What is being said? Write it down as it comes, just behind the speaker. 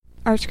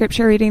Our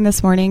scripture reading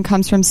this morning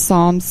comes from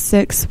Psalm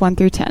 6, 1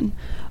 through 10.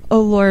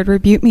 O Lord,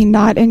 rebuke me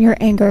not in your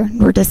anger,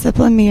 nor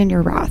discipline me in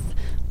your wrath.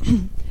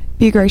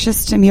 Be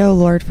gracious to me, O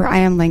Lord, for I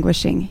am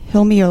languishing.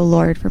 Heal me, O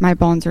Lord, for my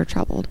bones are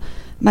troubled.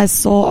 My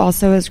soul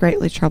also is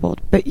greatly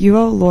troubled. But you,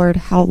 O Lord,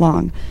 how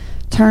long?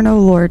 Turn,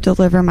 O Lord,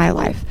 deliver my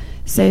life.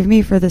 Save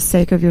me for the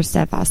sake of your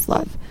steadfast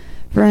love.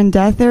 For in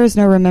death there is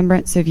no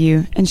remembrance of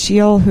you, and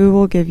Sheol who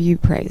will give you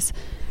praise?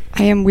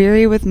 I am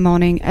weary with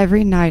moaning.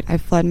 Every night I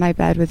flood my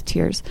bed with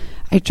tears.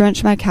 I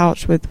drench my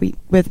couch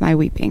with my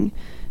weeping.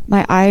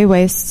 My eye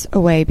wastes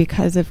away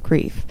because of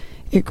grief.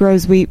 It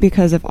grows weak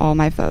because of all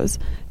my foes.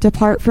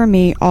 Depart from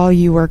me, all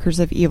you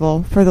workers of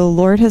evil, for the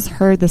Lord has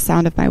heard the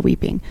sound of my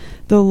weeping.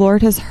 The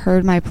Lord has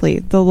heard my plea.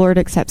 The Lord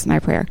accepts my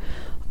prayer.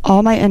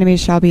 All my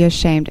enemies shall be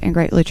ashamed and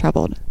greatly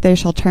troubled. They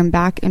shall turn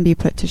back and be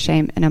put to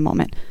shame in a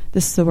moment.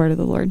 This is the word of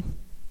the Lord.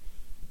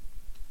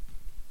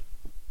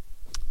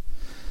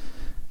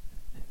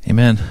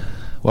 Amen.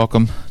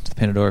 Welcome to the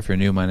Painted Door. If you're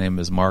new, my name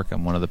is Mark.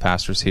 I'm one of the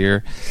pastors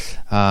here.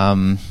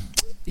 In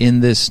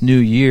this new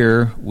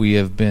year, we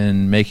have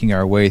been making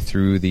our way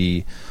through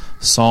the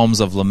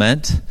Psalms of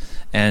Lament,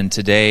 and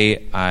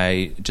today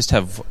I just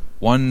have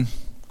one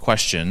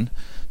question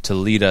to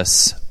lead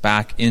us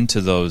back into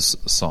those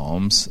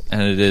Psalms,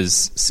 and it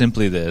is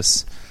simply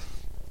this: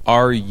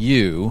 are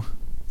you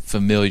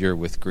familiar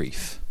with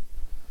grief?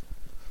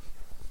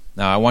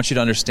 Now, I want you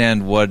to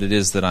understand what it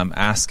is that I'm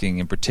asking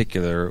in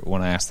particular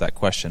when I ask that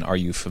question. Are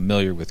you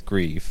familiar with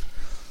grief?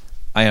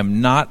 I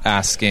am not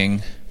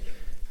asking,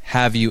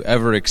 have you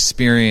ever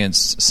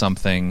experienced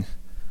something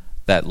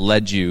that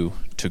led you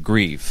to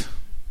grieve?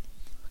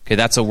 Okay,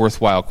 that's a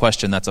worthwhile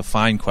question. That's a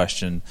fine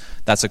question.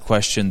 That's a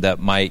question that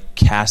might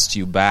cast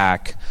you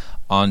back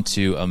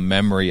onto a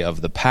memory of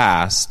the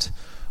past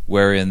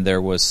wherein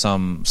there was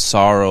some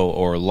sorrow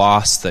or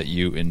loss that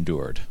you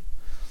endured.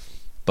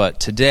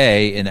 But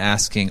today, in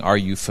asking, are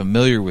you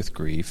familiar with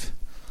grief,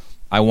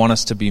 I want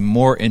us to be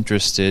more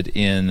interested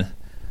in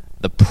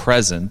the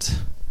present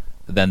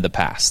than the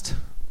past.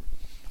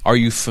 Are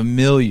you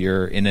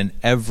familiar in an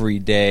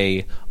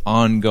everyday,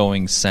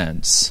 ongoing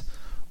sense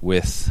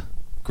with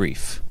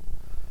grief?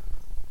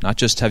 Not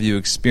just have you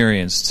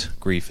experienced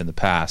grief in the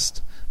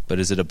past, but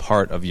is it a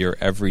part of your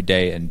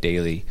everyday and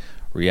daily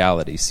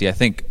reality? See, I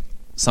think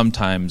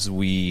sometimes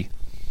we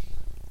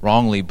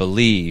wrongly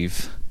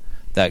believe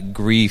that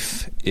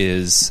grief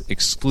is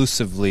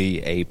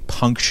exclusively a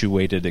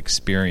punctuated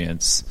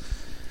experience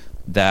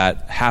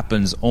that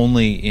happens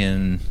only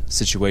in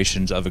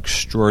situations of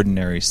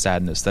extraordinary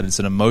sadness, that it's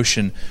an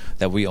emotion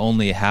that we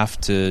only have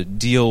to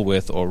deal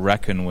with or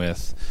reckon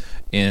with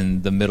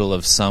in the middle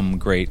of some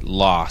great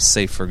loss.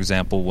 Say, for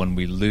example, when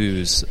we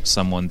lose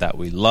someone that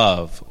we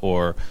love,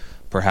 or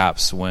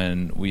perhaps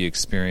when we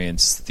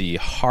experience the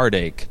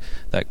heartache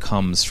that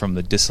comes from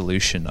the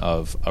dissolution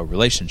of a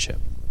relationship.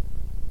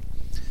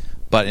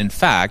 But in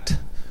fact,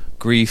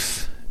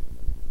 grief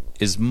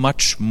is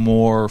much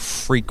more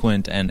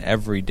frequent and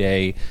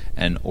everyday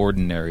and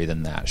ordinary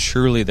than that.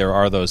 Surely there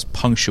are those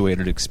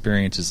punctuated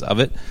experiences of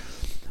it,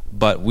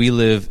 but we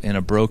live in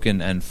a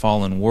broken and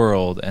fallen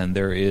world, and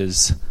there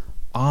is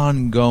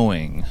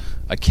ongoing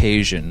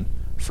occasion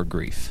for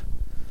grief.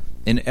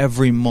 In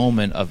every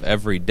moment of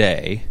every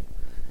day,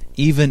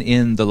 even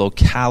in the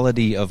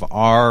locality of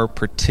our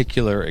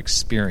particular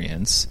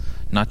experience,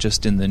 not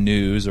just in the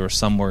news or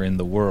somewhere in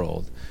the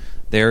world,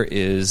 there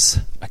is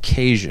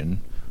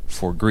occasion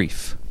for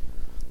grief.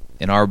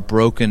 In our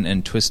broken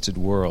and twisted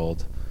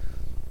world,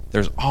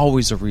 there's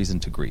always a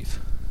reason to grieve.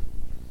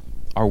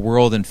 Our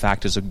world, in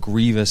fact, is a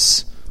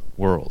grievous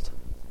world.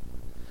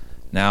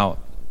 Now,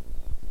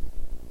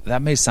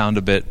 that may sound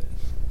a bit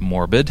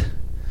morbid,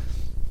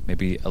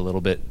 maybe a little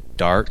bit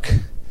dark.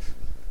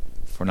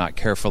 If we're not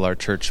careful, our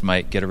church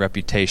might get a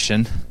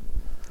reputation.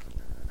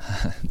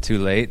 Too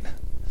late.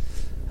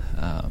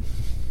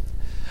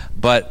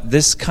 But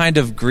this kind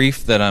of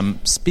grief that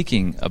I'm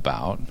speaking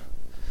about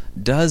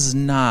does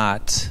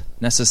not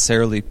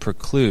necessarily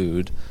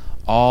preclude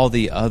all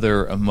the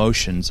other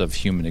emotions of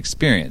human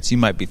experience. You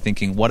might be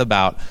thinking, what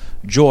about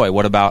joy?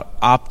 What about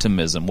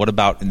optimism? What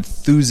about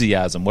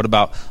enthusiasm? What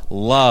about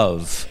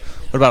love?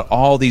 What about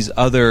all these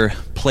other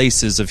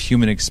places of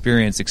human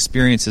experience,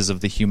 experiences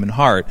of the human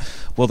heart?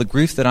 Well, the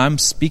grief that I'm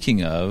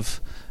speaking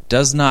of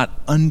does not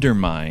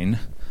undermine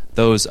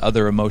those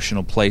other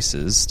emotional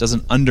places,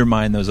 doesn't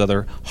undermine those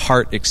other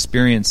heart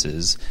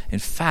experiences. In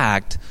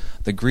fact,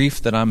 the grief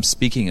that I'm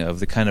speaking of,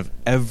 the kind of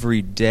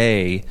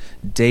everyday,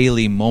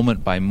 daily,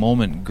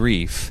 moment-by-moment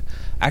grief,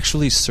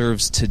 actually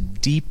serves to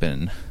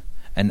deepen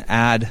and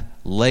add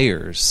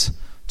layers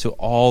to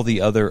all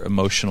the other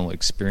emotional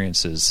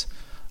experiences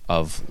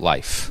of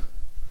life.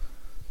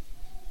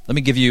 Let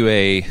me give you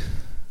a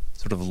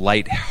sort of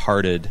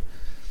light-hearted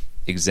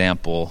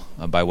example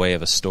by way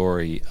of a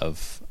story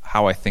of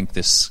how I think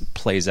this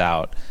plays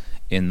out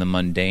in the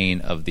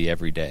mundane of the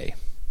everyday.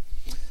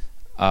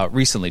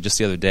 Recently, just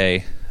the other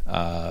day,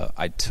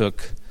 I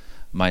took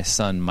my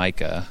son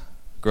Micah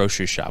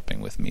grocery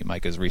shopping with me.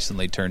 Micah's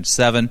recently turned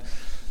 7,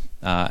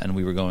 and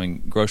we were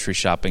going grocery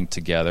shopping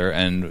together.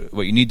 And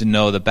what you need to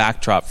know, the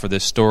backdrop for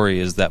this story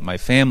is that my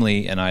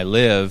family and I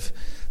live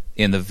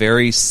in the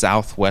very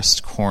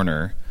southwest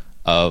corner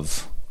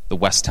of the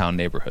Westtown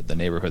neighborhood,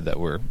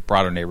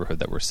 broader neighborhood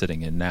that we're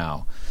sitting in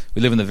now.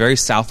 We live in the very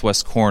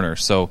southwest corner,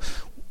 so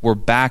we're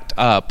backed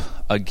up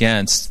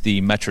against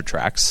the metro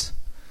tracks,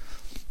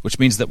 which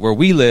means that where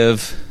we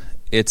live,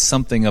 it's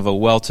something of a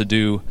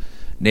well-to-do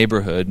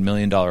neighborhood, $1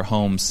 million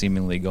homes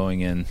seemingly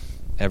going in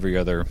every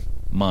other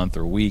month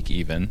or week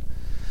even.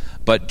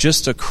 But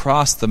just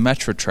across the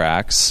metro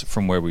tracks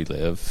from where we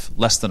live,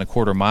 less than a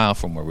quarter mile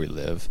from where we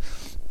live,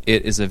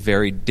 it is a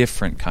very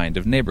different kind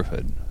of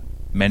neighborhood.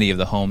 Many of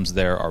the homes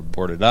there are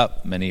boarded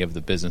up. Many of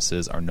the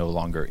businesses are no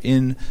longer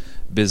in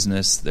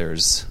business.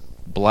 There's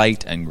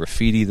blight and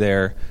graffiti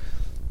there.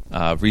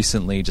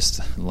 Recently, just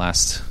in the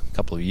last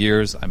couple of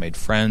years, I made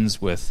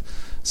friends with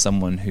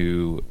someone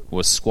who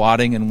was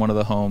squatting in one of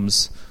the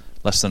homes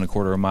less than a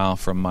quarter of a mile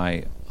from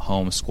my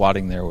home,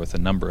 squatting there with a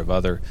number of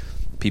other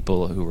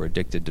people who were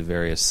addicted to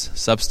various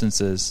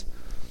substances.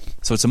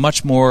 So it's a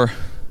much more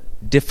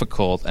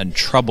difficult and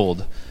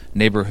troubled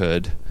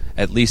neighborhood,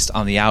 at least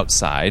on the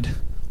outside,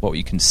 what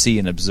you can see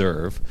and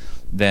observe,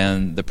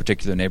 than the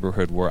particular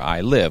neighborhood where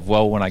I live.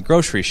 Well, when I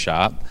grocery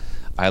shop,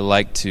 I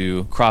like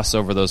to cross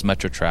over those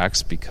metro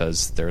tracks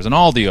because there's an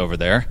Aldi over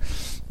there,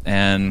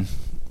 and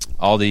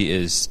Aldi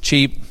is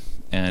cheap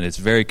and it's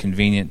very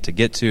convenient to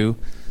get to.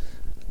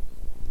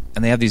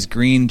 And they have these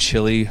green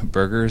chili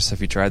burgers.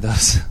 Have you tried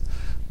those?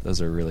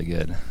 Those are really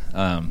good.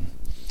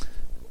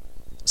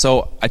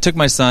 So I took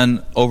my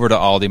son over to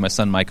Aldi, my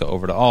son Micah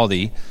over to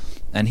Aldi,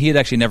 and he had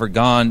actually never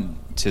gone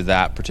to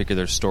that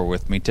particular store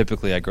with me.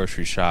 Typically I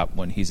grocery shop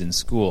when he's in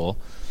school.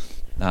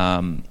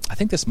 I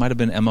think this might have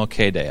been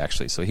MLK Day,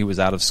 actually. So he was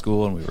out of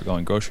school and we were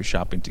going grocery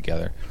shopping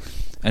together.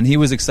 And he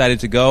was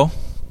excited to go.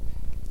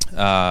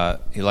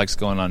 He likes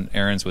going on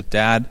errands with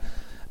Dad,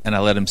 and I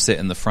let him sit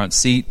in the front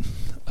seat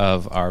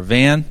of our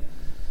van.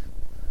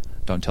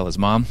 Don't tell his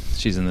mom.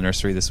 She's in the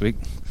nursery this week.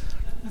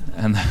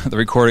 And the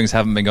recordings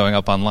haven't been going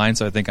up online,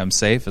 so I think I'm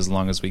safe as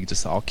long as we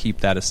just all keep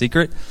that a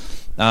secret.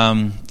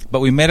 But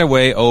we made our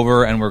way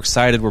over, and we're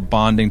excited. We're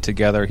bonding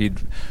together. He'd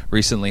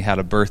recently had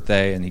a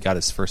birthday, and he got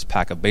his first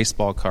pack of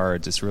baseball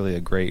cards. It's really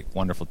a great,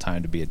 wonderful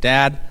time to be a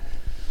dad.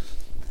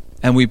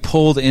 And we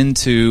pulled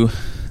into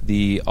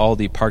the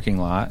Aldi parking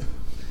lot,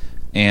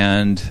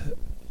 and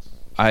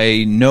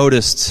I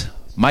noticed,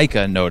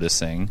 Micah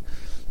noticing,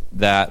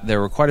 that there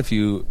were quite a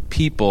few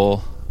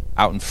people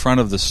out in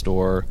front of the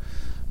store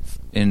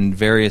in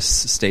various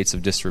states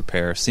of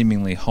disrepair,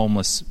 seemingly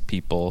homeless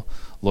people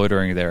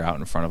loitering there out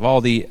in front of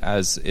Aldi,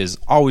 as is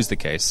always the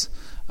case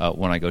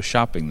when I go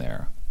shopping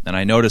there. And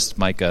I noticed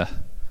Micah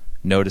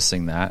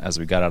noticing that as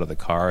we got out of the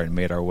car and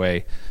made our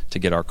way to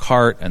get our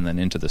cart and then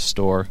into the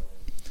store.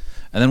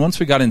 And then once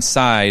we got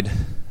inside,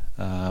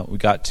 we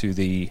got to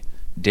the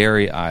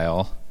dairy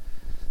aisle.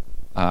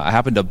 I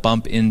happened to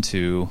bump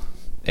into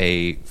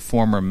a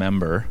former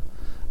member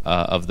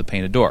of the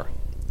Painted Door,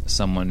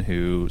 someone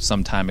who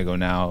some time ago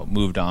now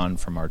moved on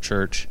from our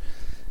church.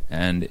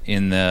 And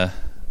in the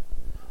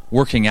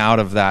working out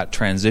of that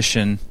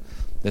transition,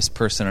 this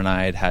person and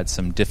I had had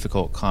some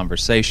difficult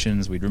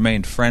conversations. We'd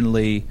remained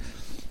friendly,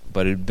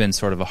 but it had been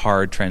sort of a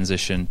hard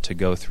transition to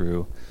go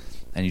through.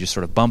 And you just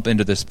sort of bump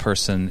into this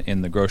person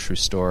in the grocery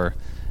store,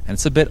 and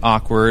it's a bit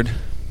awkward.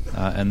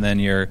 And then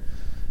your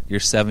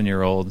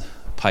 7-year-old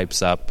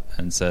pipes up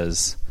and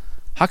says,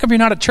 "How come you're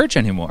not at church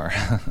anymore?"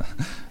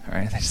 All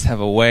right, they just have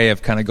a way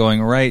of kind of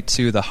going right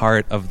to the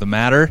heart of the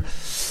matter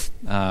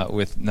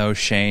with no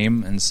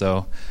shame. And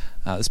so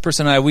this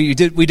person and I, we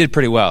did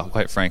pretty well,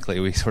 quite frankly.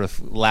 We sort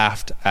of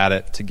laughed at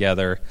it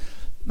together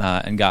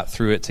and got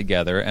through it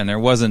together. And there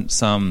wasn't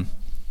some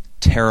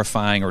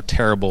terrifying or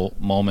terrible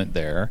moment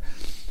there.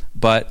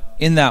 But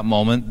in that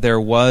moment, there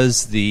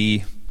was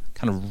the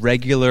kind of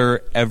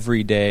regular,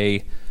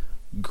 everyday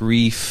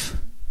grief,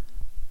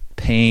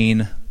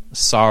 pain,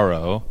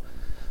 sorrow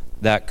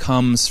that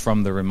comes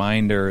from the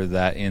reminder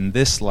that in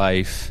this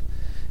life,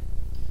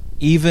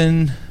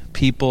 even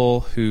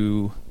people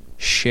who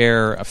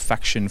share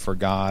affection for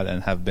God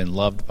and have been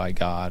loved by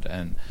God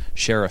and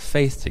share a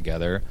faith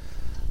together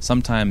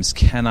sometimes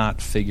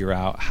cannot figure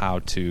out how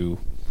to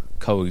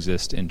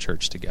coexist in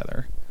church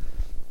together.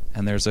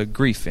 And there's a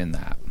grief in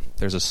that.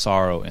 There's a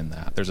sorrow in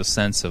that. There's a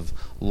sense of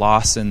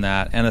loss in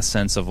that, and a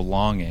sense of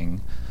longing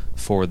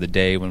for the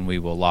day when we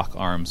will lock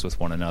arms with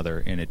one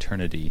another in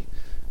eternity.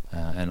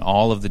 And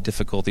all of the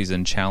difficulties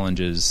and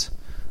challenges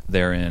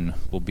therein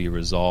will be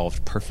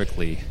resolved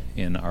perfectly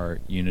in our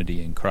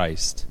unity in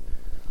Christ.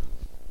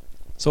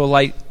 So a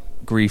light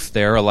grief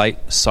there, a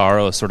light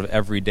sorrow, a sort of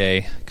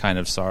everyday kind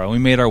of sorrow. We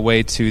made our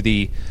way to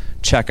the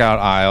checkout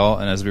aisle,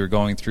 and as we were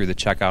going through the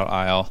checkout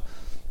aisle,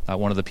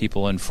 one of the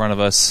people in front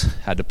of us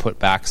had to put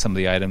back some of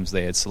the items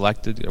they had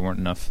selected. There weren't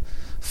enough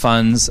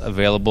funds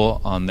available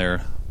on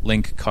their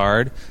link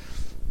card.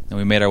 And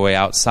we made our way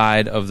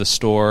outside of the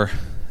store,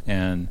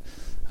 and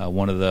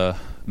one of the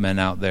men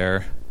out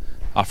there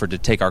offered to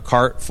take our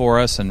cart for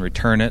us and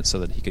return it so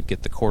that he could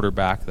get the quarter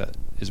back that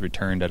is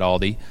returned at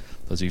Aldi.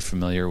 Those of you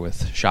familiar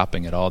with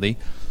shopping at Aldi.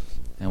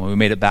 And when we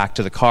made it back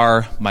to the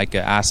car,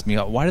 Micah asked me,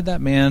 why did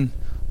that man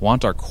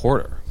want our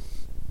quarter?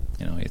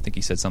 I think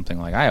he said something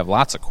like, I have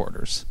lots of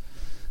quarters.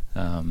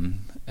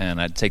 And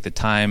I'd take the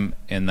time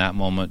in that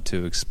moment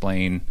to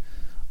explain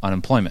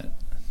unemployment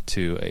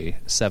to a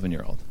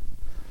 7-year-old.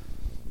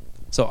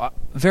 So a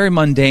very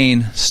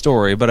mundane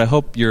story, but I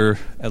hope you're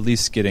at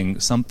least getting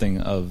something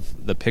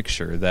of the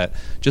picture that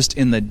just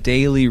in the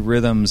daily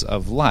rhythms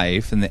of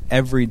life, in the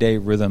everyday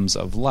rhythms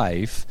of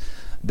life,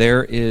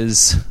 there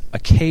is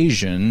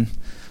occasion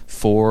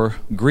for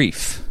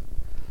grief,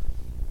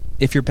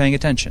 if you're paying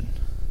attention.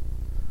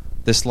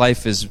 This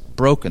life is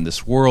broken.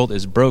 This world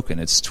is broken.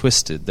 It's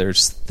twisted.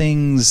 There's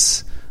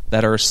things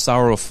that are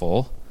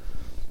sorrowful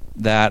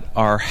that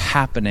are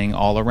happening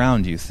all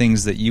around you,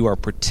 things that you are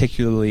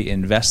particularly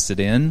invested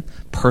in,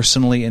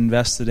 personally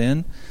invested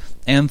in,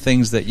 and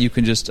things that you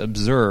can just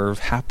observe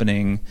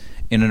happening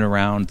in and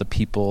around the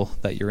people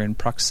that you're in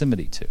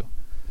proximity to.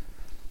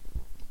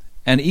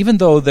 And even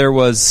though there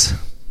was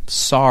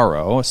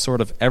sorrow, a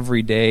sort of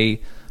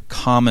everyday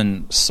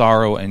common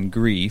sorrow and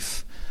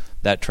grief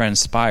that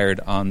transpired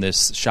on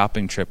this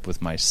shopping trip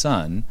with my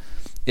son,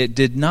 it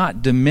did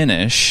not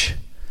diminish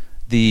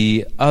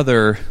the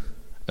other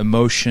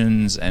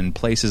emotions and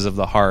places of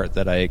the heart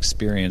that I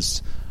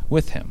experienced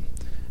with him.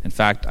 In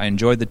fact, I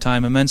enjoyed the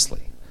time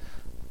immensely.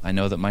 I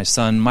know that my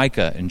son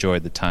Micah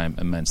enjoyed the time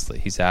immensely.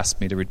 He's asked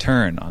me to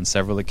return on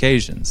several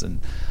occasions,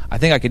 and I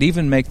think I could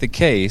even make the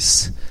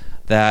case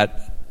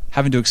that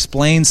having to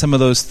explain some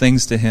of those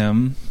things to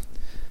him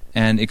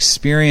and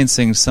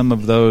experiencing some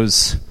of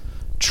those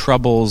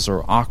troubles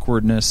or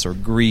awkwardness or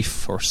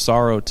grief or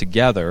sorrow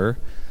together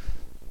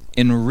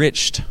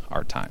enriched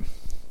our time.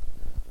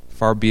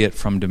 Far be it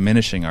from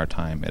diminishing our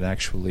time, it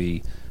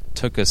actually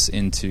took us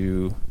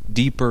into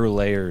deeper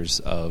layers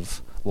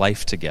of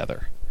life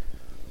together.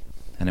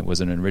 And it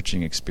was an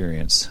enriching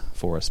experience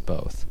for us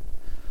both.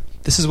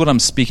 This is what I'm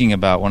speaking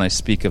about when I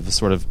speak of the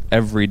sort of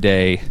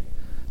everyday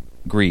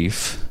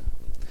grief.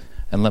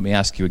 And let me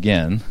ask you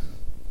again,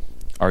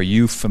 are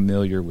you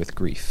familiar with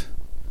grief?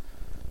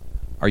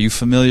 Are you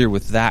familiar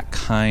with that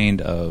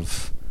kind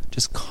of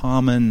just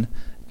common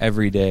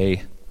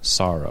everyday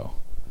sorrow?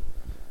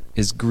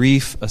 Is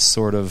grief a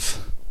sort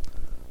of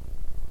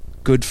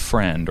good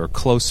friend or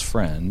close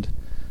friend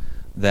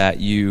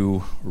that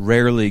you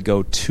rarely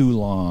go too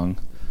long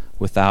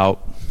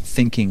without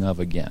thinking of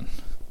again,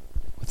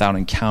 without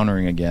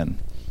encountering again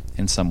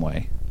in some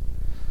way?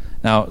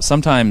 Now,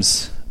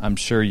 sometimes, I'm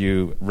sure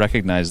you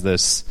recognize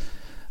this,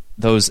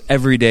 those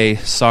everyday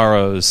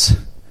sorrows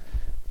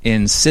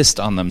insist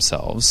on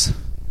themselves.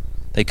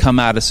 They come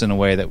at us in a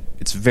way that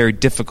it's very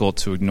difficult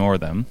to ignore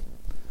them.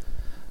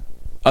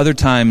 Other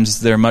times,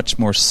 they're much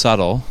more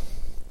subtle,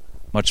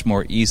 much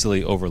more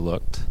easily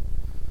overlooked.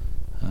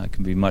 It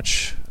can be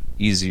much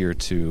easier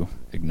to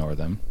ignore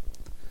them.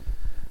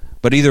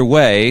 But either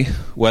way,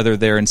 whether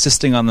they're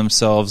insisting on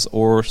themselves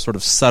or sort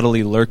of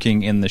subtly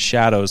lurking in the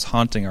shadows,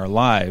 haunting our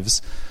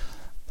lives,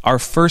 our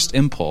first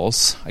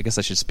impulse, I guess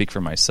I should speak for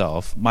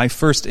myself, my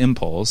first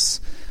impulse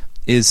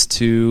is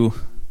to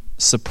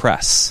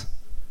suppress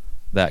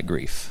that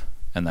grief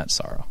and that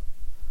sorrow.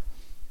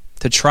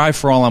 To try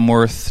for all I'm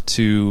worth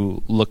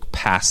to look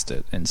past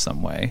it in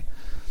some way,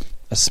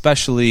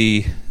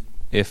 especially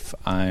if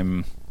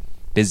I'm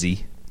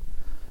busy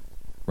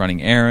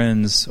running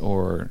errands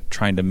or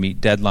trying to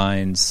meet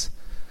deadlines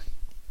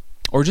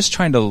or just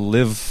trying to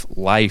live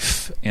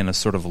life in a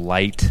sort of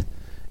light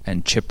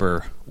and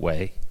chipper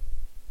way.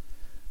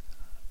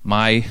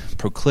 My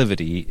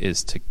proclivity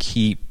is to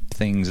keep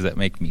things that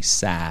make me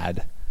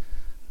sad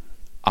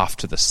off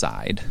to the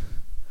side,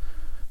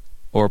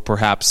 or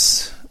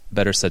perhaps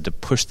better said, to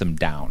push them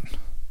down,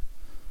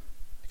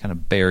 kind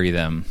of bury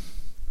them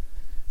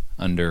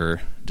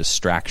under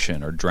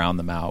distraction or drown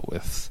them out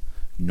with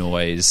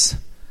noise.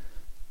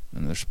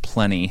 And there's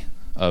plenty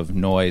of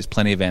noise,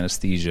 plenty of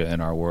anesthesia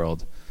in our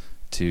world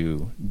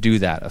to do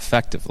that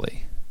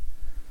effectively.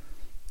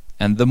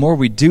 And the more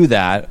we do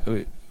that,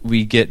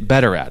 we get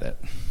better at it.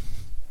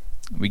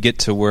 We get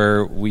to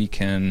where we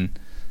can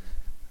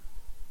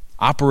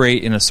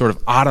operate in a sort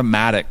of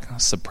automatic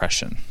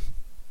suppression,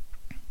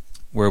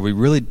 where we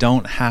really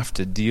don't have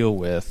to deal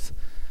with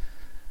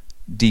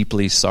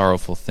deeply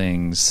sorrowful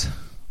things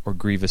or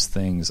grievous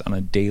things on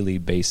a daily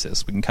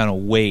basis. We can kind of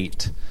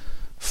wait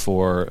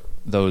for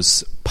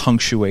those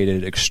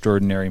punctuated,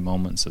 extraordinary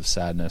moments of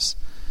sadness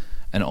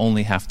and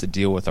only have to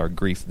deal with our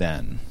grief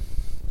then.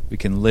 We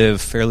can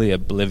live fairly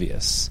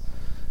oblivious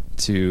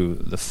to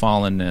the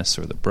fallenness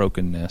or the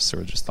brokenness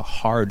or just the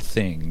hard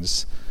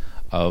things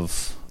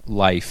of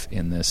life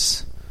in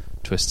this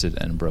twisted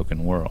and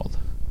broken world.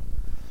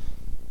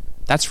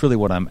 That's really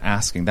what I'm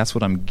asking. That's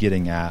what I'm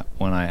getting at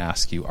when I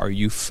ask you, are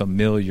you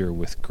familiar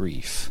with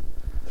grief?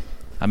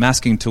 I'm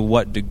asking, to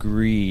what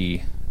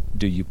degree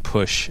do you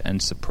push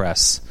and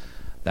suppress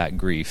that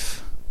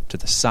grief to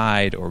the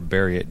side or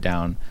bury it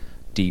down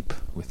deep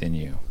within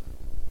you?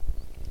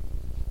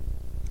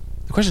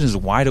 The question is,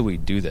 why do we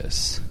do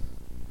this?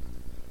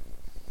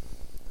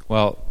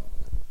 Well,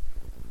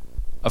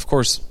 Of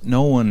course,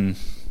 no one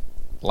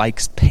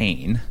likes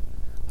pain.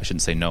 I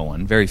shouldn't say no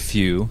one. Very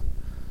few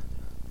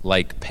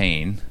like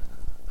pain.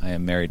 I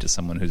am married to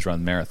someone who's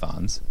run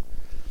marathons.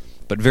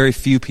 But very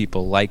few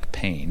people like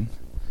pain.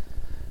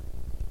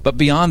 But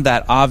beyond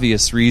that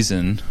obvious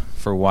reason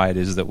for why it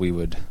is that we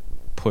would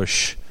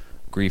push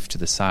grief to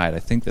the side, I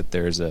think that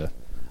there's a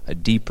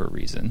deeper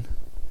reason.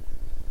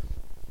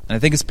 And I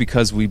think it's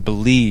because we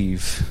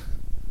believe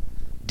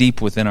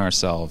deep within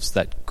ourselves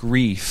that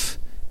grief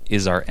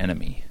is our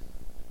enemy.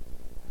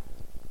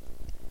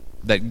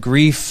 That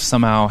grief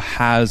somehow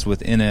has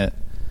within it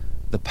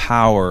the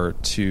power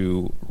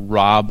to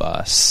rob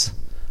us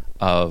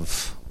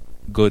of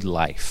good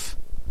life,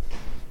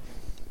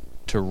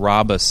 to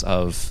rob us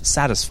of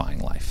satisfying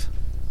life,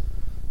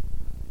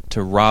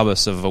 to rob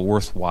us of a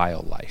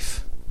worthwhile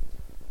life.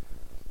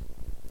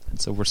 And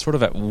so we're sort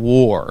of at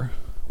war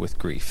with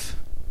grief.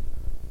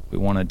 We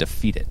want to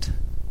defeat it.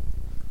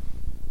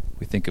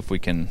 We think if we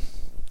can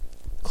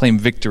claim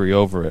victory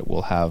over it,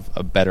 we'll have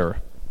a better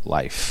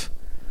life.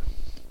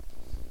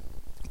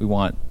 We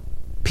want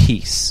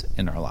peace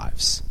in our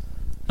lives,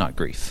 not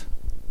grief.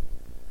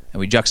 And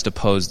we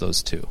juxtapose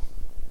those two.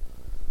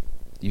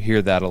 You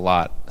hear that a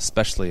lot,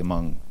 especially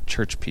among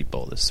church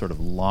people, this sort of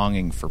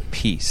longing for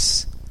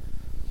peace.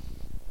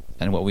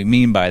 And what we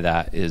mean by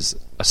that is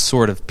a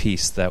sort of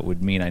peace that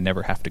would mean I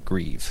never have to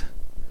grieve.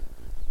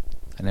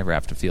 I never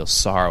have to feel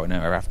sorrow. I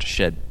never have to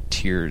shed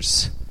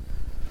tears.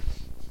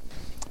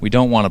 We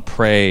don't want to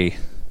pray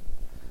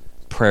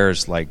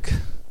prayers like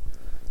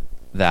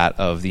that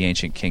of the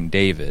ancient King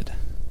David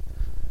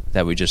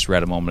that we just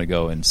read a moment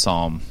ago in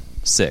Psalm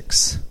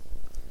 6.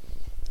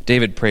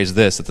 David prays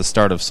this at the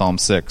start of Psalm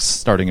 6,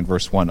 starting in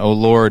verse 1. O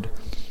Lord,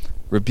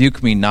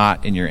 rebuke me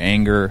not in your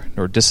anger,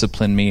 nor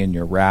discipline me in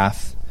your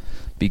wrath.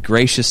 Be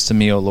gracious to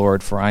me, O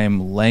Lord, for I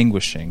am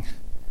languishing.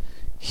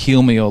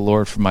 Heal me, O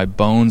Lord, for my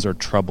bones are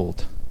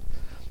troubled.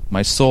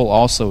 My soul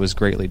also is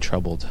greatly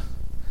troubled.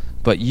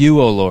 But you,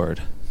 O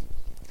Lord,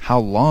 how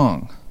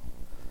long?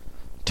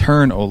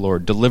 Turn, O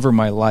Lord, deliver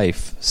my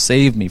life.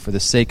 Save me for the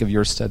sake of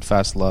your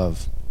steadfast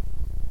love.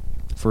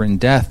 For in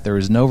death there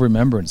is no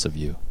remembrance of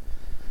you.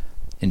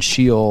 In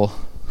Sheol,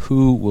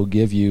 who will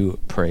give you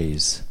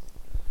praise?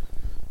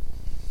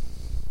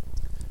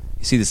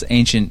 You see, this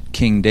ancient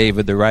King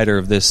David, the writer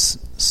of this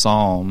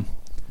psalm,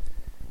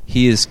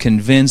 he is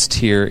convinced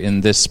here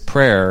in this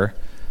prayer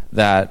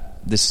that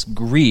this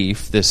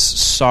grief, this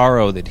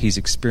sorrow that he's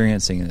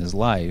experiencing in his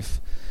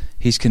life,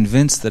 he's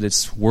convinced that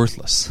it's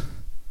worthless.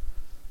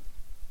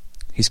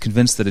 He's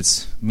convinced that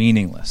it's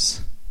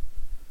meaningless.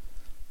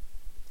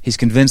 He's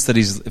convinced that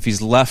if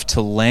he's left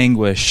to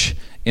languish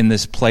in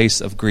this place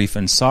of grief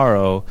and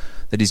sorrow,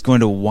 that he's going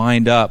to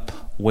wind up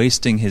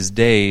wasting his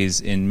days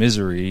in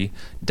misery,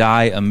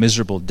 die a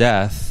miserable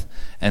death,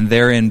 and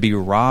therein be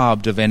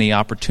robbed of any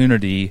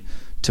opportunity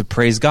to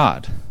praise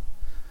God,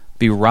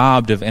 be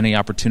robbed of any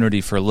opportunity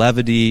for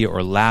levity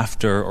or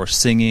laughter or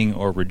singing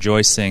or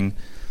rejoicing.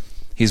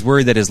 He's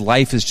worried that his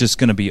life is just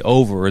going to be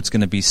over. It's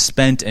going to be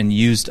spent and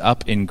used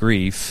up in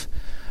grief.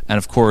 And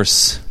of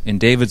course, in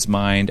David's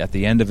mind, at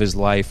the end of his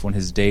life, when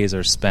his days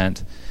are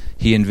spent,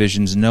 he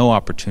envisions no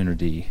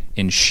opportunity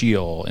in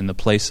Sheol, in the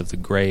place of the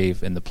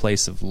grave, in the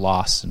place of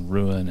loss and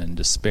ruin and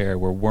despair,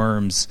 where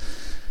worms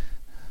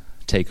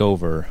take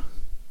over.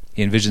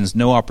 He envisions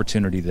no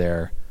opportunity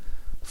there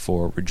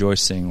for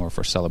rejoicing or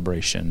for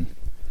celebration.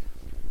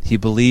 He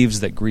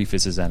believes that grief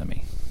is his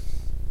enemy.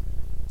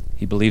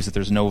 He believes that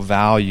there's no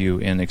value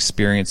in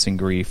experiencing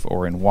grief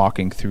or in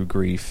walking through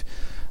grief,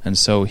 and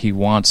so he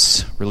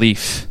wants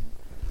relief.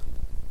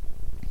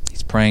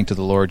 He's praying to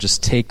the Lord,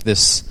 just take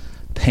this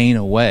pain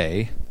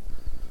away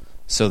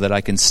so that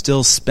I can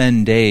still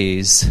spend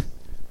days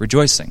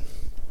rejoicing,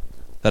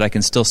 that I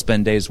can still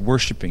spend days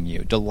worshiping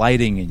you,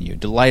 delighting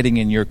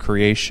in your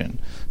creation,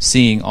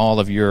 seeing all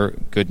of your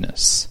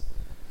goodness.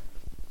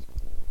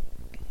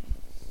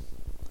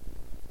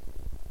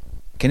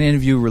 Can any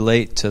of you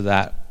relate to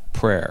that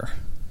prayer?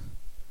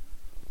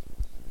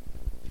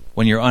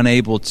 When you're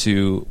unable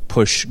to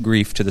push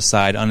grief to the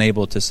side,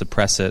 unable to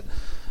suppress it,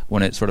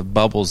 when it sort of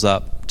bubbles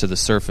up to the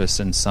surface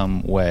in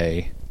some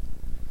way,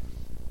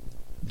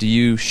 do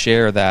you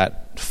share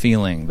that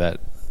feeling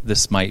that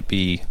this might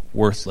be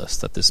worthless,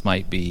 that this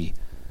might be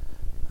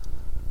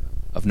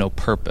of no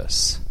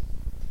purpose,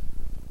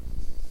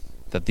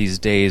 that these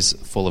days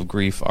full of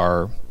grief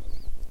are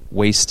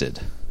wasted?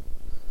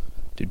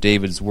 Do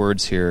David's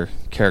words here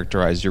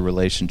characterize your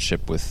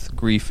relationship with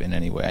grief in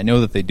any way? I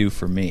know that they do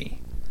for me.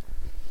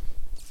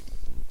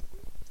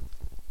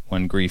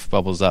 When grief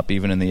bubbles up,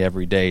 even in the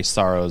everyday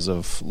sorrows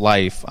of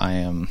life, I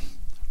am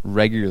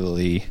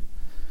regularly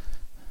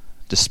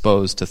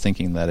disposed to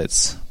thinking that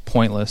it's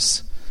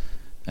pointless,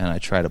 and I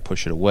try to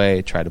push it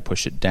away, try to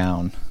push it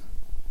down,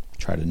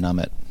 try to numb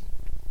it.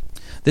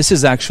 This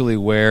is actually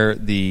where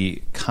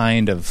the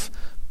kind of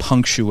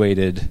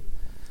punctuated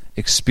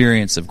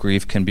experience of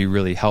grief can be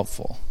really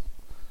helpful,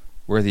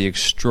 where the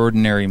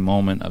extraordinary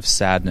moment of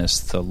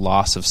sadness, the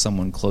loss of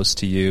someone close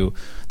to you,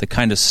 the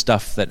kind of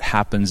stuff that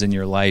happens in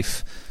your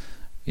life,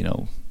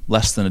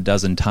 less than a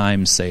dozen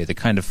times, say, the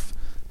kind of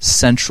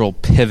central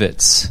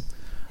pivots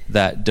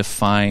that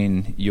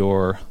define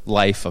your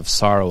life of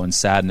sorrow and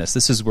sadness.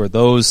 This is where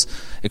those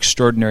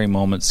extraordinary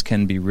moments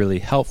can be really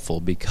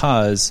helpful,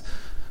 because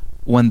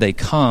when they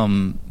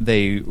come,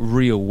 they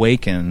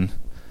reawaken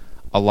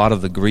a lot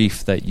of the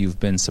grief that you've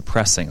been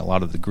suppressing, a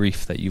lot of the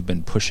grief that you've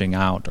been pushing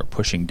out or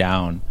pushing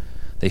down.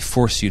 They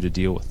force you to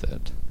deal with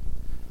it.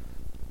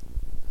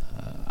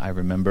 I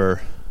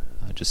remember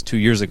just 2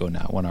 years ago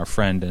now when our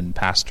friend and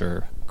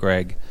pastor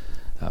Greg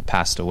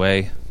passed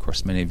away. Of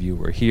course, many of you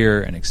were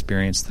here and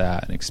experienced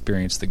that and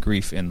experienced the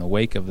grief in the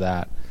wake of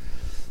that.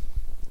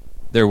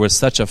 There was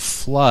such a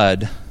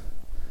flood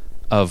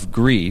of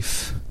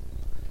grief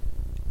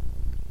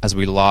as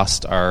we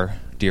lost our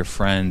dear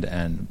friend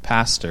and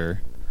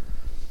pastor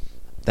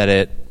that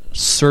it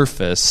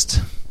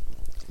surfaced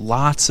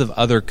lots of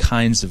other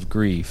kinds of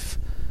grief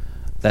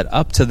that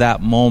up to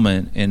that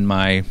moment in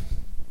my,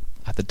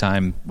 at the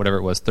time, whatever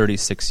it was,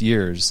 36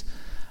 years,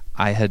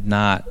 I had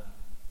not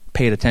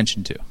paid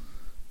attention to.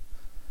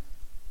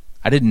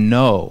 I didn't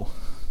know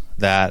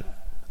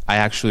that I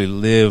actually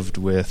lived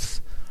with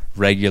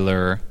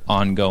regular,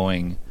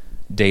 ongoing,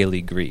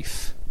 daily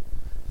grief.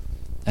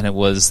 And it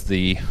was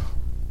the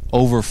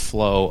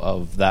overflow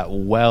of that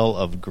well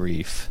of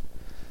grief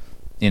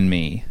in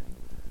me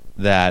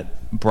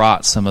that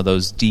brought some of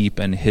those deep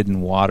and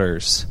hidden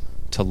waters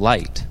to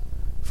light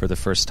for the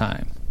first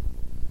time.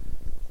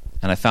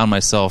 And I found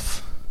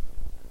myself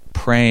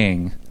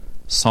praying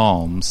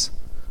psalms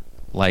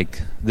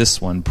like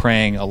this one,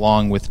 praying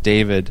along with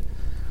David,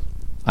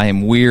 I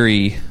am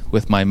weary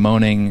with my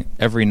moaning.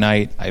 Every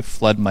night I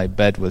flood my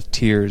bed with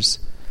tears.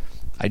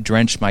 I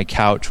drench my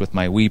couch with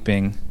my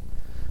weeping.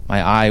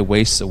 My eye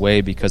wastes away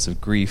because of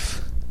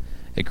grief.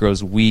 It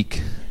grows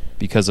weak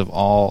because of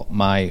all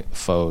my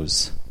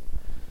foes.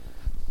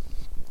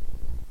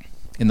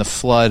 In the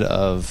flood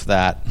of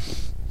that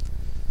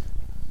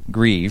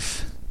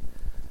grief,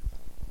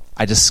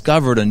 I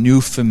discovered a new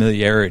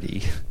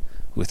familiarity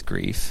with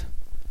grief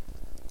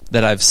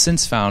that I've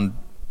since found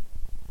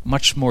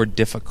much more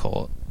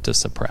difficult to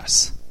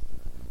suppress.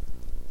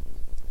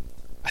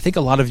 I think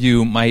a lot of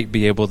you might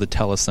be able to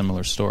tell a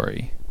similar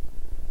story.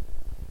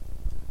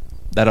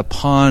 That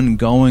upon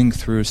going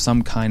through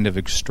some kind of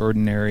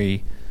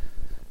extraordinary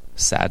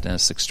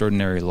sadness,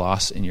 extraordinary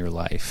loss in your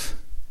life,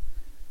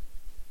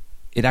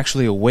 it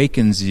actually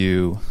awakens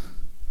you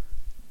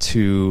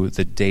to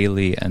the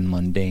daily and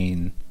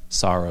mundane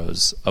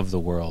sorrows of the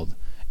world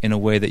in a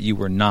way that you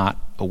were not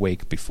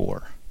awake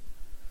before.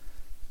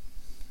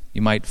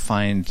 You might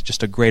find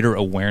just a greater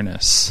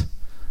awareness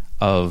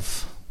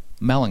of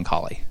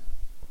melancholy.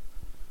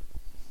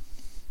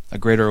 A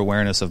greater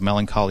awareness of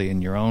melancholy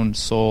in your own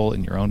soul,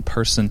 in your own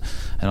person,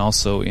 and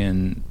also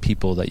in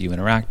people that you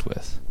interact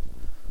with.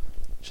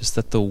 Just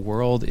that the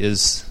world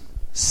is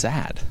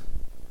sad.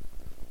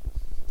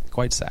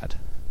 Quite sad.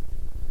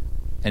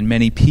 And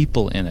many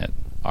people in it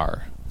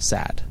are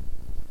sad.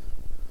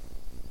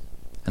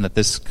 And that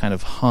this kind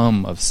of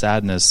hum of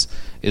sadness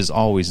is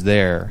always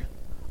there,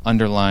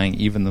 underlying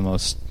even the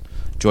most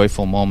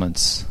joyful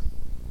moments,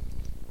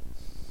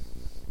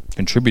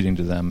 contributing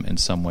to them in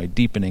some way,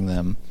 deepening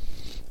them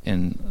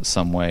in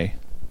some way.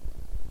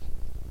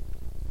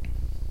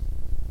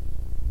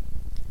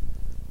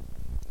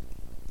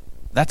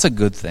 That's a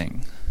good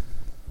thing.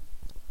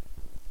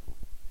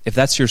 If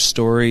that's your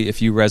story,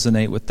 if you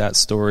resonate with that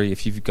story,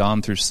 if you've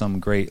gone through some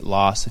great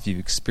loss, if you've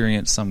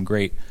experienced some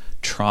great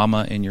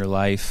trauma in your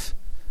life,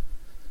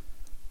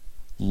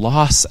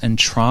 loss and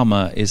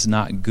trauma is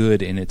not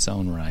good in its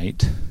own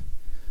right.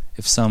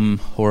 If some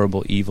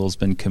horrible evil's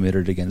been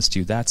committed against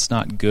you, that's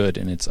not good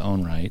in its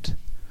own right.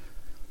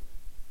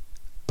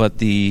 But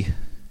the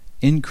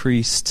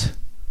increased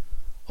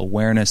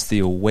awareness, the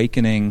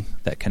awakening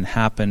that can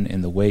happen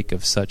in the wake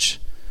of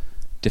such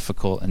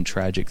difficult and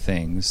tragic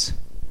things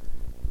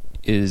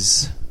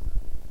is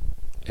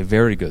a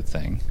very good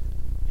thing.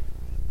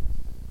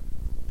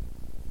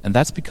 And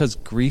that's because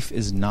grief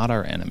is not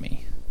our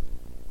enemy.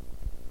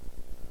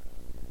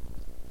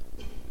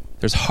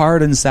 There's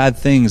hard and sad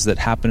things that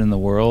happen in the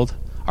world.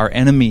 Our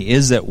enemy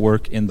is at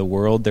work in the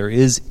world. There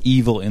is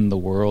evil in the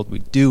world. We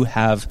do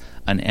have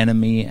an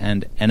enemy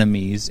and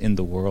enemies in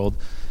the world.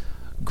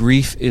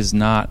 Grief is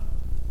not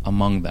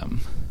among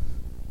them.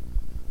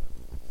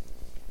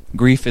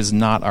 Grief is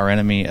not our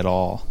enemy at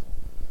all.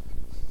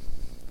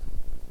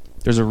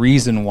 There's a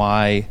reason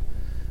why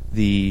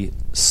the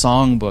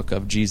songbook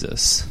of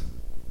Jesus,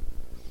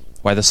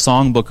 why the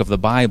songbook of the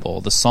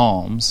Bible, the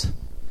Psalms,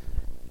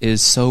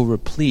 is so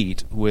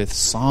replete with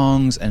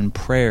songs and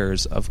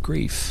prayers of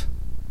grief.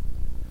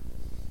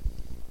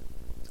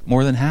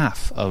 More than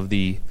half of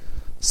the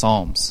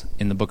Psalms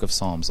in the book of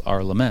Psalms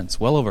are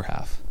laments, well over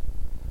half.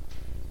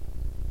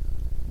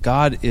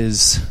 God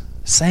is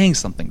saying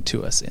something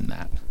to us in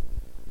that.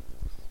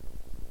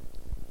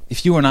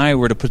 If you and I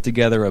were to put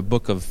together a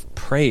book of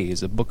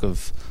praise, a book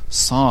of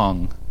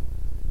song,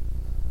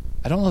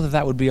 I don't know that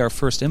that would be our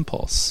first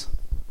impulse.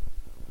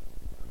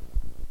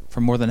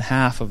 For more than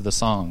half of the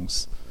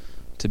songs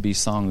to be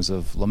songs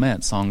of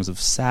lament, songs of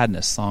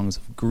sadness, songs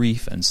of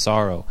grief and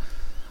sorrow.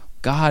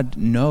 God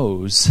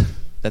knows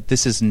that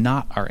this is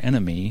not our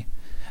enemy,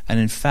 and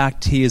in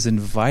fact, he is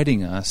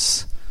inviting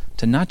us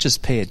to not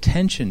just pay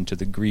attention to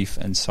the grief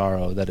and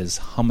sorrow that is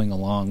humming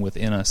along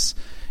within us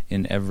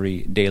in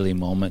every daily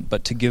moment,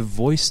 but to give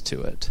voice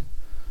to it,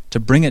 to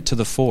bring it to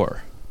the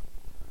fore,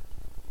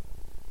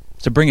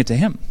 to bring it to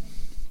him.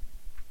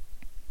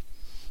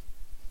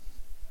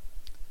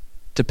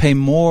 To pay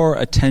more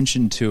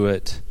attention to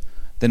it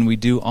than we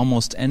do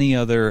almost any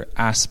other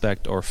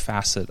aspect or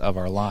facet of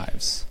our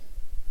lives.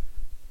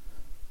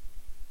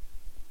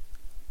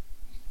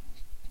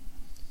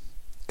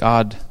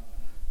 God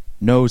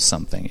knows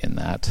something in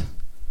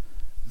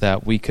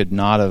that we could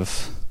not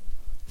have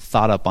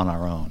thought up on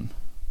our own.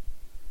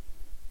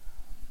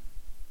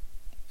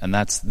 And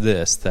that's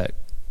this, that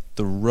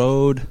the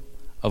road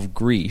of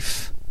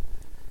grief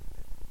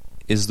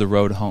is the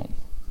road home.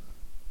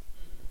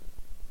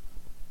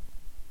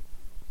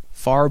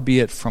 Far be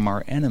it from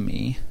our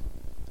enemy,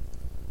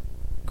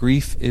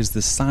 grief is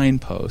the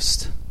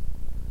signpost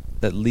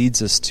that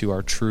leads us to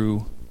our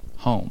true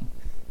home.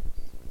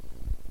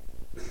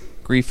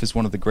 Grief is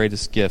one of the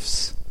greatest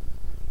gifts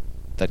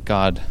that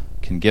God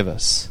can give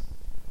us.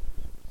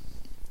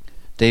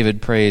 David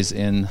prays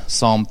in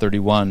Psalm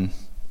 31,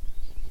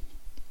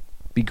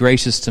 "Be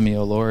gracious to me,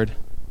 O Lord,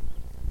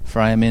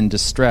 for I am in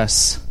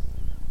distress.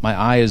 My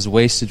eye is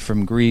wasted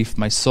from grief,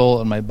 my soul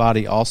and my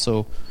body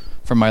also,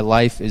 for my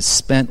life is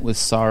spent with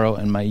sorrow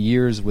and my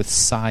years with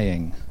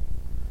sighing.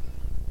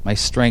 My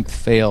strength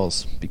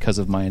fails because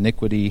of my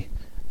iniquity,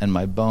 and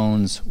my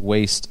bones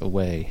waste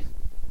away."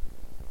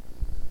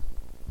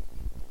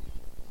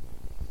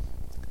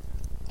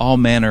 All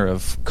manner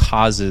of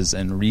causes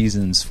and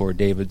reasons for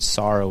David's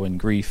sorrow and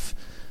grief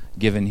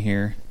given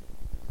here.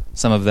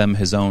 Some of them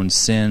his own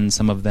sin,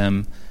 some of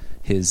them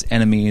his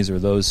enemies or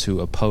those who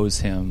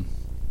oppose him.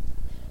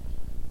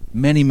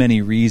 Many,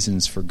 many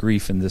reasons for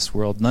grief in this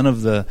world. None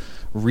of the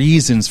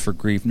reasons for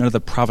grief, none of the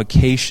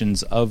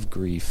provocations of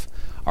grief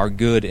are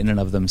good in and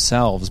of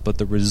themselves, but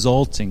the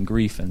resulting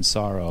grief and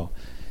sorrow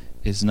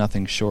is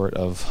nothing short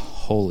of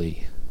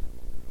holy.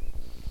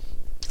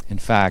 In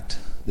fact,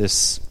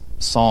 this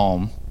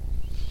Psalm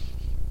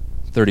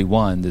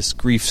 31, this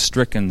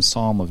grief-stricken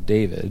Psalm of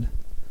David,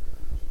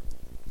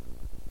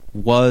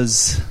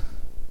 was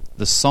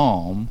the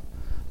psalm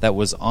that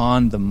was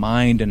on the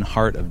mind and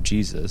heart of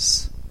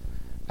Jesus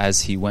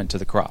as he went to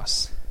the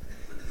cross.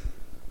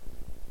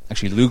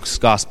 Actually, Luke's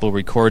gospel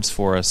records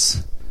for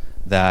us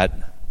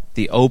that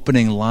the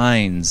opening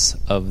lines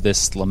of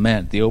this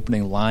lament, the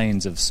opening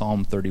lines of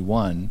Psalm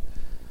 31,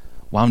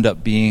 wound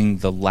up being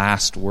the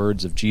last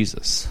words of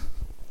Jesus.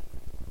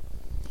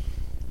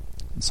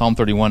 Psalm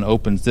 31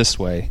 opens this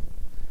way: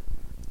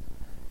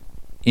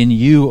 "In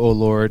you, O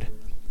Lord,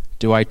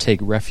 do I take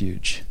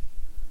refuge.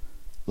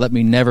 Let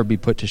me never be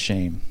put to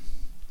shame.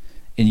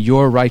 In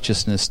your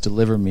righteousness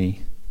deliver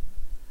me.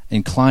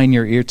 Incline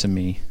your ear to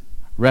me.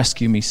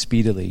 Rescue me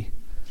speedily.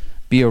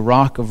 Be a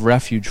rock of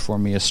refuge for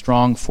me, a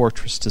strong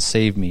fortress to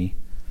save me.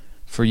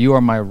 For you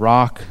are my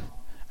rock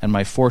and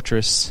my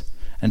fortress,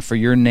 and for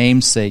your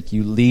name's sake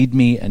you lead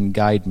me and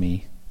guide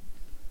me.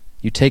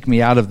 You take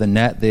me out of the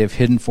net they have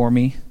hidden for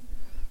me,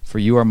 for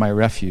you are my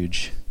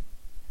refuge.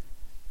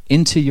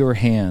 Into your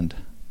hand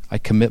I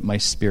commit my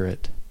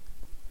spirit.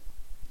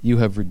 You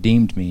have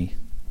redeemed me,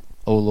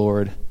 O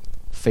Lord,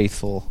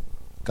 faithful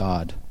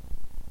God."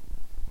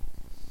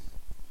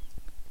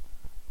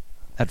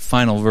 That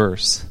final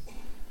verse,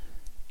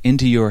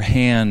 "Into your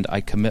hand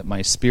I commit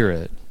my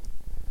spirit,"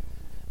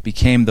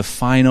 became the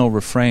final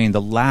refrain,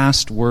 the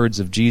last words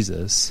of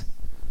Jesus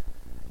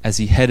as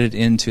he headed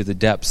into the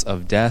depths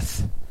of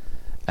death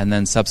and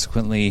then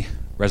subsequently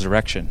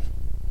resurrection.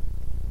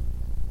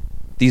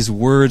 These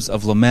words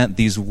of lament,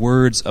 these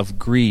words of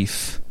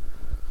grief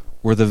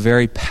were the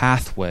very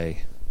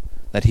pathway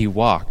that he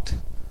walked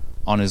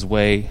on his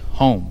way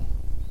home,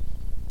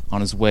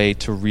 on his way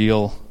to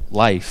real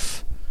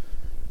life.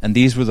 And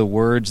these were the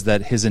words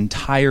that his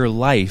entire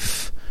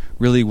life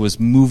really was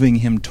moving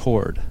him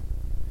toward.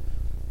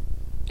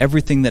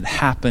 Everything that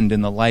happened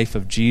in the life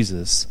of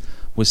Jesus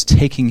was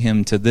taking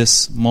him to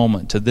this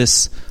moment, to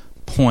this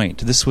point.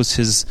 This was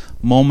his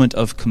moment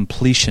of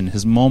completion,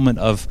 his moment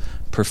of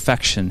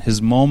perfection,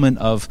 his moment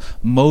of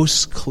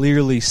most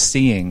clearly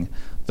seeing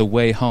the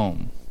way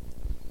home.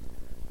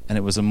 And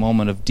it was a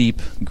moment of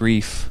deep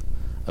grief,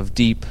 of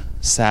deep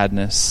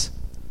sadness,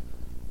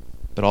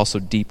 but also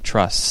deep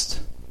trust.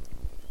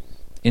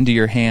 Into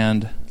your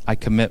hand I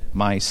commit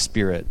my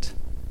spirit.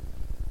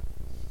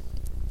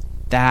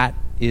 That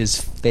is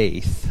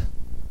faith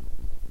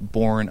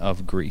born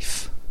of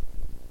grief.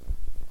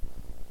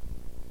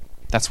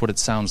 That's what it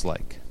sounds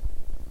like.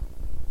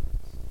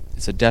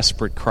 It's a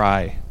desperate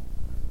cry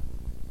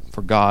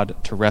for God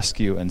to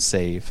rescue and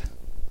save.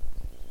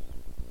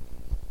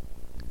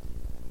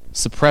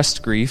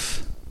 Suppressed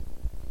grief,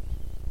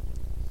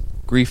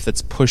 grief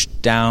that's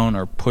pushed down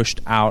or pushed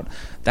out,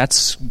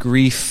 that's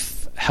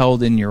grief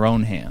held in your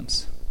own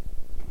hands.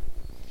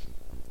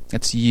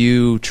 It's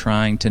you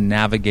trying to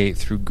navigate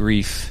through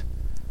grief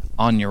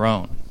on your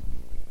own.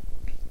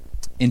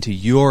 Into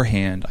your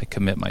hand I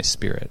commit my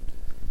spirit.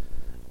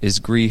 Is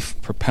grief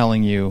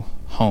propelling you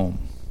home?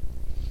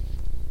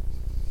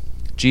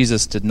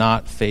 Jesus did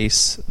not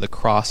face the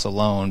cross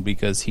alone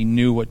because he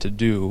knew what to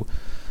do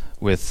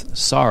with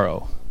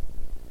sorrow.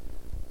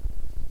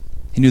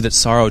 He knew that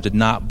sorrow did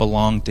not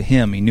belong to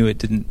him. He knew it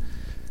didn't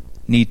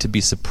need to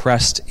be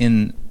suppressed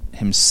in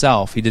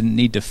himself. He didn't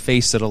need to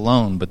face it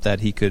alone, but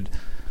that he could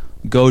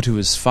go to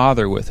his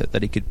Father with it,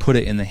 that he could put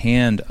it in the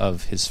hand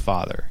of his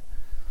Father,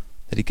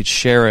 that he could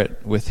share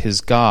it with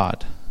his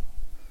God.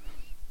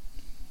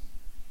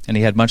 And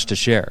he had much to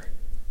share.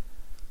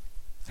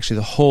 Actually,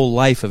 the whole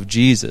life of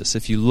Jesus,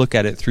 if you look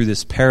at it through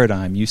this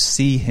paradigm, you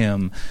see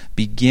him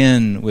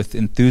begin with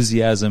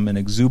enthusiasm and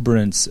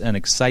exuberance and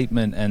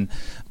excitement and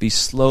be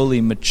slowly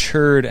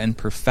matured and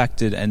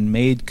perfected and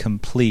made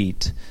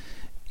complete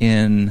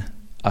in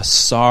a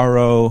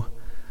sorrow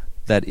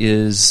that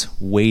is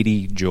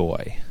weighty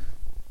joy.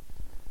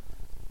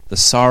 The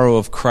sorrow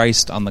of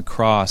Christ on the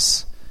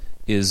cross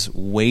is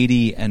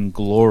weighty and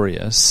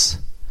glorious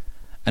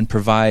and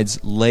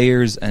provides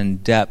layers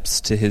and depths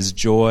to his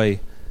joy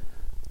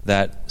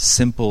that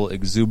simple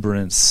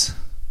exuberance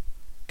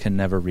can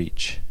never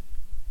reach.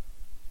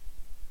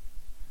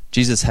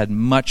 Jesus had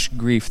much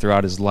grief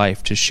throughout his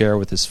life to share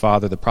with his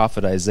Father. The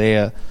prophet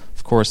Isaiah,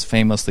 of course,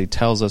 famously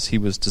tells us he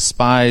was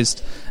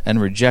despised and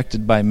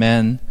rejected by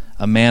men,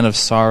 a man of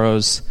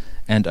sorrows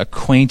and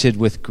acquainted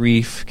with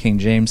grief. King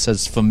James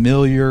says,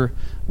 familiar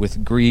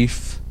with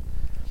grief.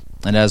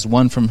 And as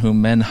one from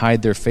whom men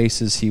hide their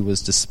faces, he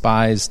was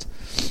despised,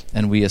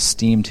 and we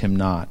esteemed him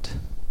not.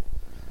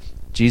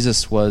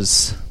 Jesus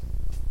was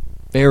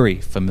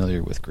very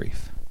familiar with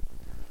grief.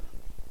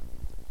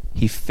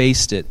 He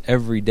faced it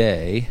every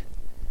day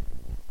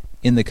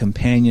in the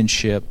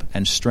companionship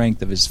and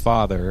strength of his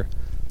Father,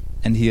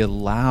 and he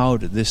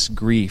allowed this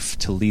grief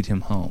to lead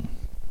him home.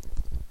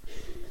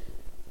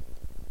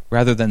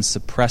 Rather than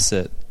suppress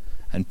it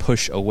and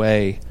push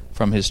away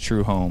from his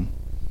true home,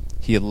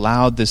 he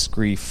allowed this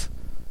grief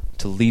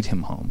to lead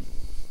him home.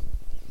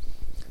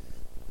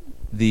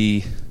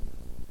 The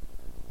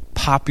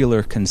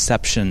popular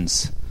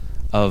conceptions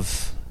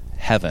of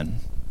heaven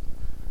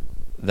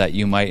that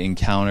you might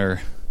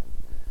encounter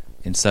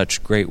in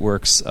such great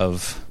works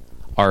of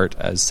art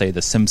as, say,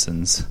 The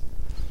Simpsons.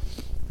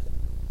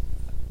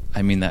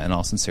 I mean that in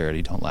all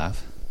sincerity, don't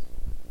laugh.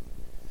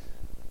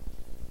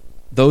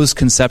 Those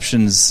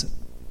conceptions,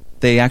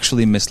 they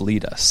actually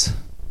mislead us,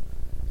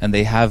 and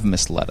they have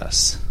misled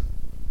us.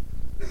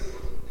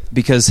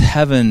 Because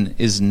heaven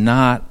is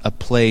not a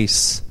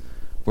place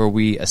where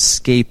we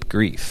escape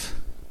grief.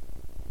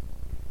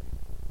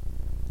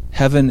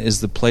 Heaven is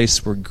the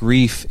place where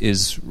grief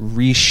is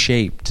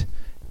reshaped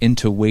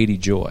into weighty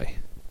joy,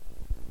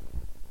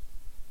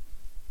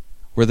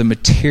 where the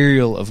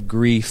material of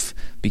grief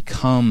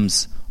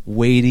becomes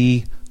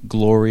weighty,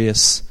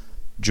 glorious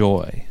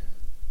joy.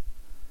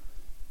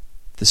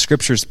 The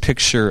Scripture's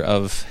picture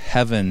of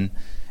heaven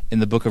in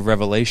the book of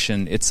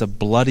Revelation, it's a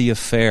bloody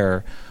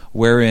affair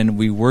wherein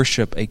we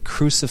worship a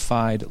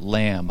crucified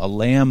lamb, a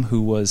lamb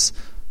who was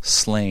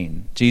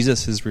slain.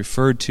 Jesus is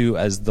referred to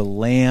as the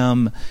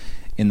Lamb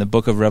in the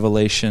book of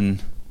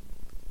Revelation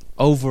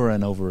over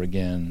and over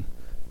again,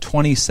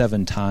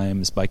 27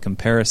 times. By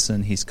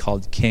comparison, he's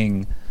called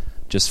King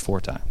just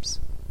 4 times.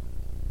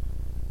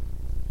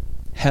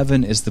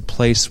 Heaven is the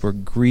place where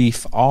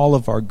grief, all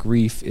of our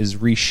grief, is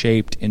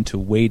reshaped into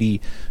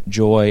weighty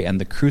joy, and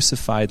the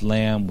crucified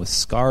Lamb with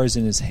scars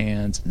in his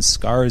hands and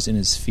scars in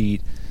his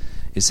feet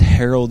is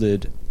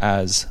heralded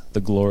as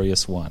the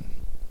glorious one.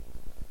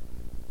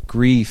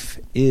 Grief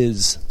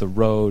is the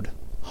road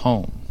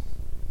home.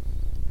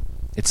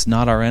 It's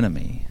not our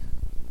enemy.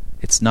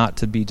 It's not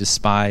to be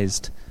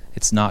despised.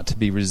 It's not to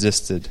be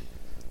resisted.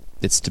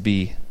 It's to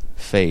be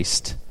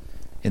faced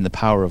in the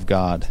power of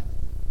God.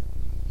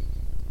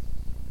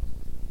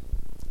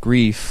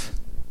 Grief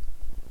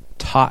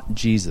taught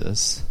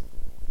Jesus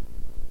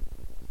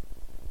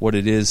what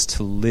it is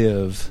to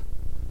live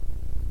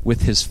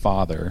with his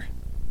Father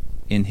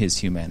in his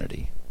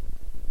humanity.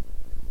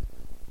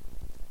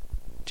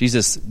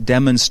 Jesus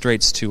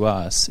demonstrates to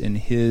us in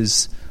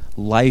his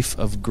life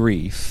of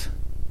grief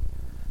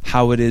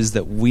how it is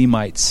that we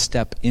might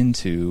step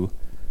into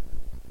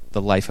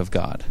the life of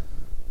God.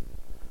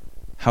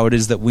 How it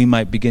is that we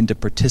might begin to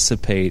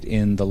participate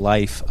in the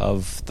life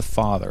of the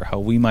Father. How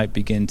we might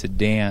begin to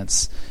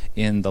dance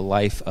in the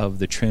life of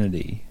the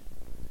Trinity.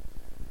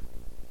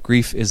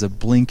 Grief is a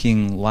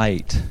blinking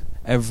light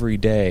every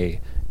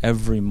day,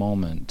 every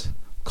moment,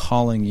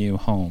 calling you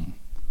home,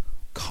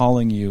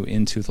 calling you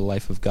into the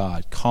life of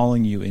God,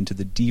 calling you into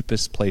the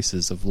deepest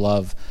places of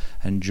love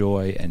and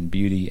joy and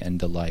beauty and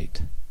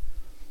delight.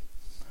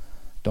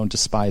 Don't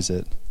despise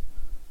it.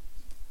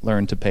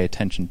 Learn to pay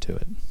attention to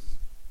it.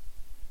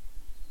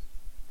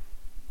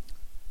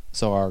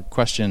 So our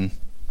question,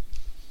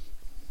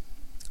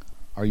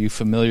 are you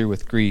familiar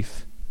with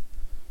grief?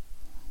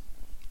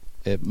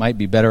 It might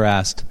be better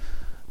asked,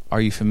 are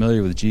you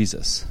familiar with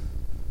Jesus?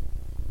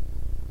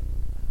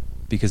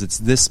 because it's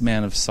this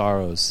man of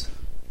sorrows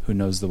who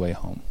knows the way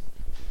home.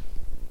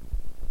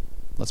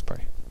 Let's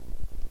pray.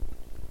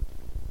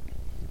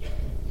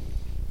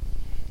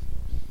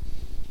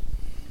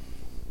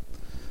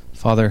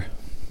 Father,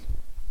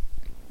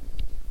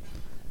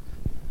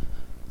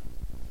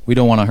 we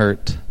don't want to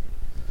hurt.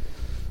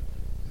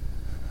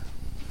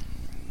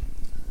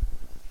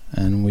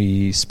 And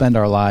we spend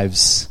our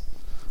lives,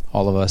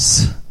 all of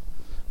us,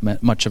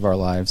 much of our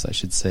lives, I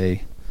should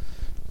say,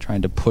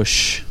 trying to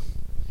push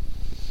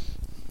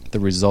the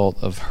result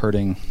of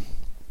hurting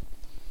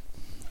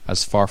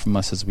as far from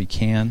us as we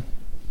can,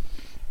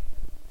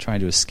 trying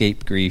to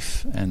escape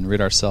grief and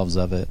rid ourselves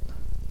of it.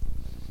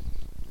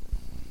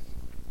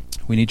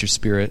 We need your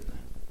Spirit.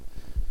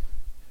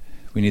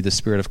 We need the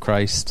Spirit of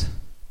Christ.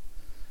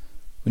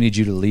 We need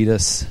you to lead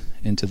us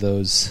into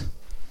those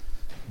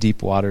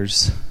deep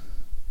waters.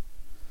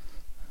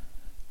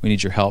 We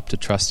need your help to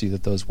trust you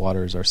that those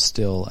waters are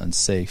still and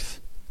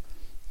safe,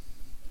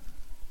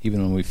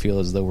 even when we feel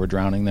as though we're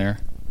drowning there.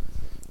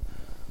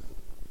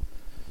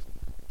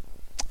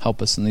 Help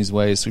us in these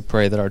ways. We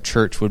pray that our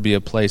church would be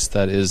a place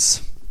that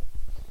is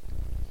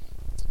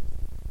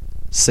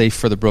safe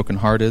for the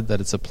brokenhearted,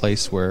 that it's a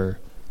place where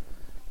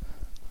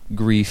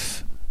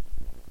grief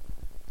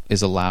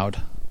is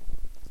allowed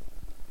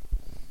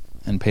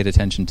and paid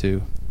attention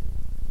to,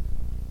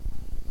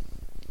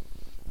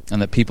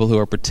 and that people who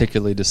are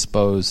particularly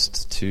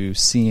disposed to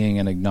seeing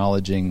and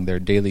acknowledging their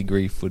daily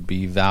grief would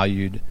be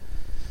valued,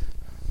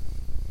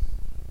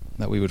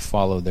 that we would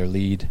follow their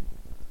lead.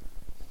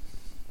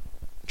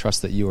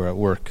 Trust that you are at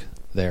work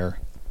there.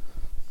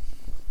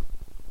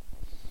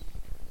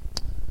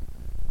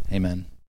 Amen.